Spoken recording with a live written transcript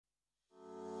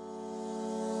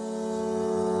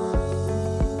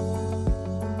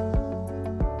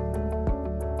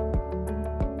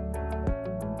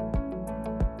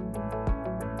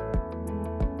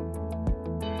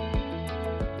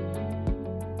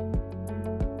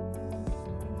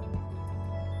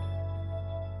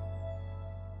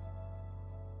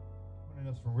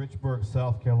Fredericksburg,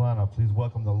 South Carolina, please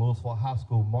welcome the Louisville High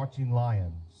School Marching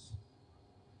Lions.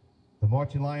 The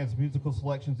Marching Lions musical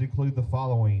selections include the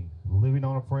following: Living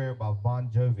on a Prayer by Bon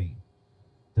Jovi,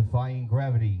 Defying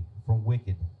Gravity from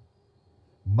Wicked,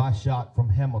 My Shot from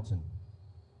Hamilton.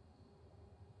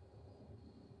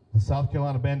 The South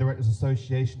Carolina Band Directors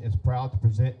Association is proud to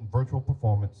present in virtual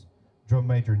performance drum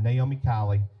major Naomi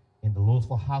Kiley in the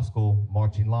Louisville High School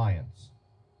Marching Lions.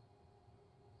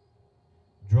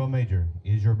 Drum major,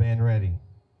 is your band ready?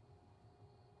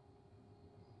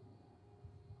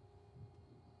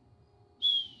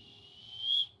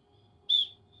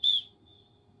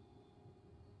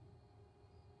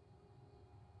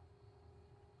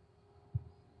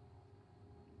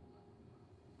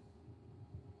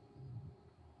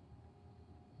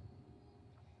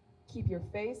 Keep your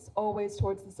face always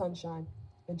towards the sunshine,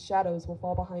 and shadows will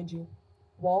fall behind you.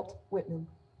 Walt Whitman.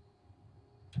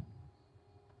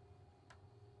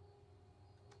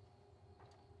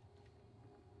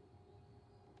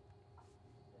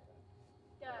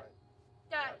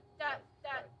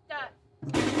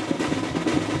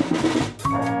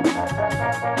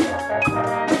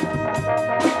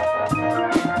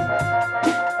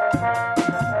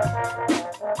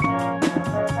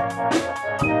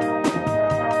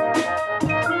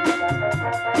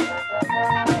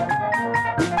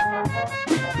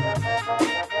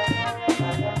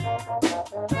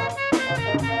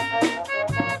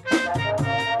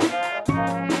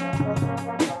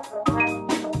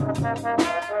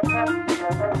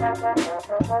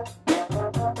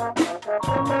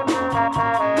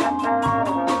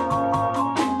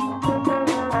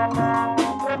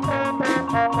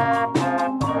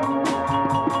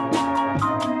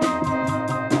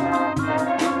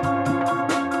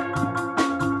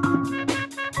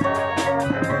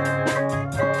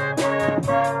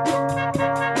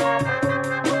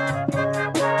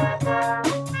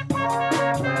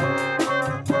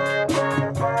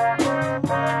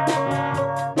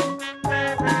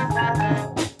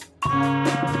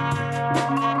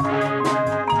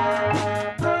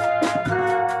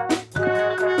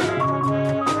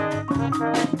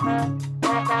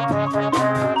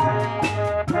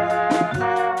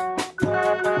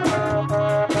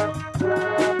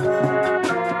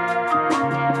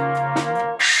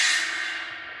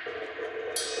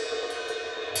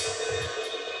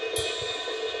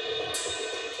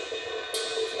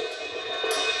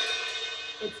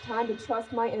 It's time to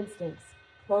trust my instincts,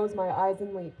 close my eyes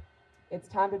and leap. It's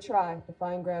time to try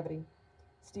defying gravity.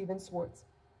 Stephen Schwartz.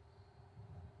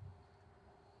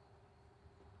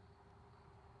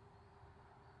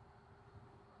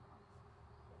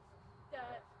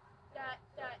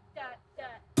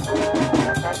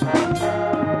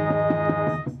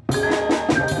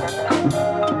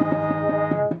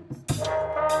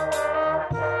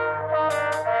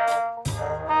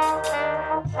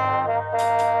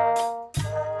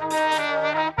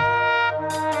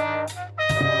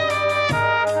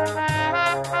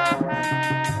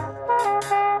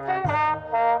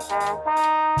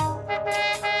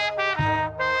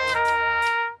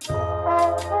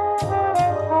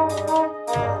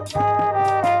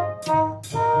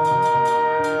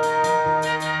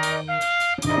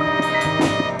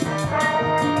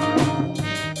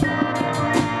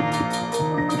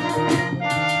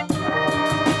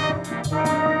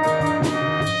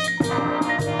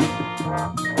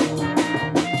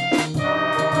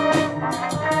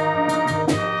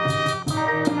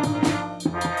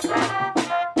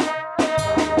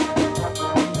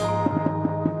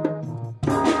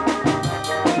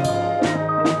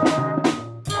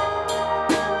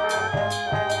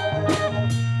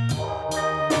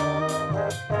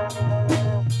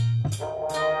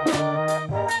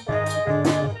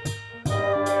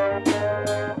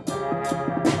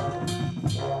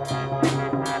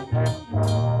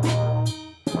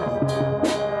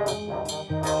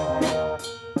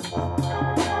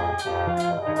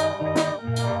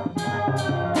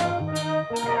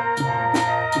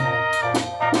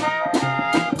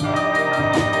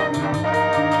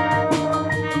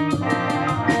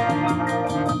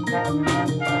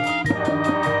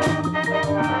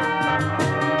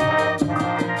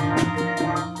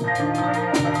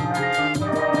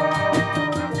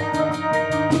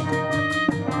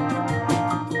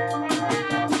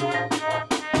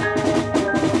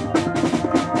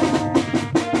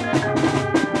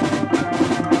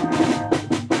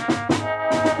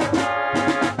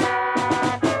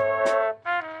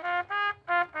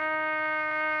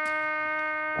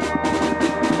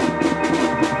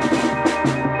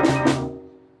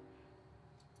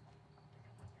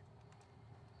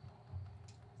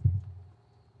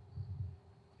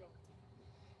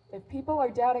 if people are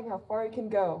doubting how far you can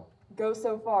go, go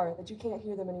so far that you can't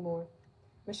hear them anymore.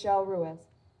 Michelle Ruiz.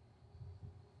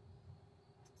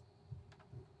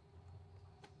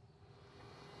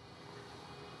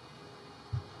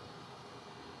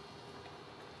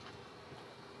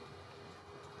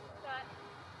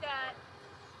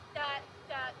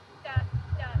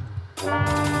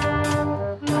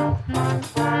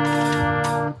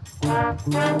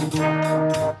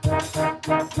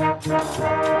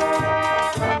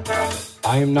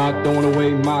 I am not throwing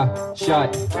away my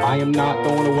shot. I am not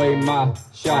throwing away my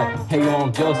shot. Hey, yo,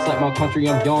 I'm just like my country.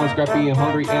 I'm young, scrappy, and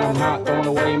hungry, and I'm not throwing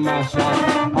away my shot.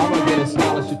 I'm gonna get a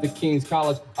scholarship to King's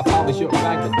College. I probably should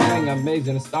back the thing. I'm amazed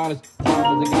and astonished. I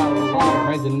got a lot of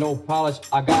brains and no polish.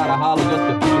 I gotta holler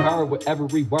just to be heard with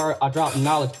every word. I drop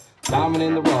knowledge. Diamond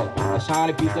in the rough, a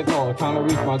shiny piece of gold. Trying to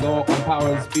reach my goal,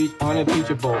 empowering speech,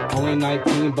 unimpeachable. Only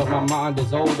 19, but my mind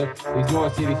is older. These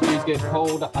North City streets get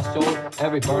colder. I showed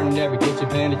every burden, every ditch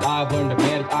advantage. I've learned to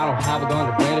manage. I don't have a gun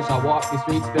to brandish. I walk these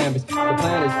streets famished. The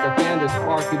plan is to fan this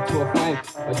spark into a flame.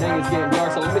 But dang, it's getting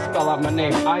dark, so let me spell out my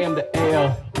name. I am the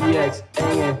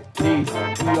ALEXAND.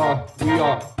 We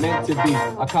are meant to be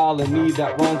a colony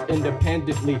that runs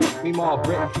independently. Meanwhile,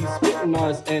 Britain keeps spitting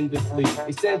on us endlessly.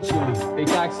 Essentially, they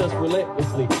tax us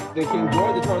relentlessly. Then King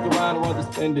George turns around and runs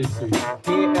this industry.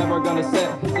 He ain't ever gonna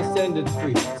set his descendants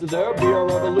free. So there'll be a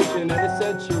revolution in a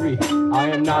century. I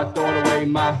am not throwing away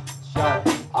my shot.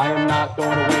 I am not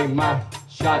throwing away my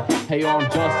shot. Hey, I'm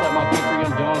just like my country.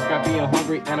 I'm young, scrappy, and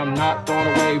hungry, and I'm not throwing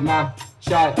away my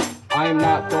shot. I am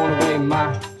not throwing away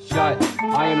my shot.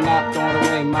 I am not throwing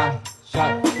away my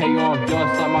shot. Hey, I'm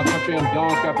just like my country. I'm young,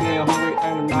 scrappy, and hungry,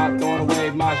 and I'm not throwing away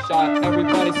my shot.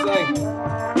 Everybody sing.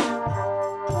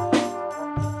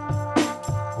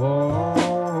 Whoa,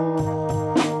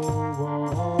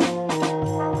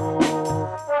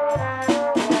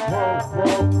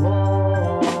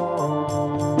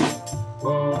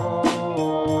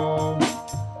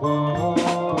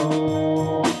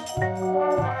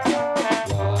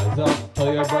 Rise up,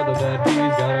 tell your brother that he's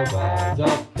gotta rise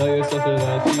up. Tell your sister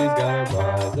that she's gotta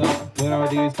rise up. When are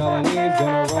these colonies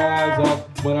gonna rise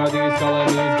up? When are these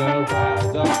colonies gonna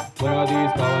rise up? When are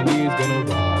these colonies gonna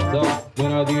rise up?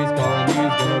 When are these colonies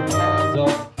gonna rise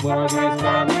up? When are these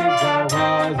colonies gonna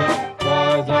rise up?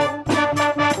 Rise up.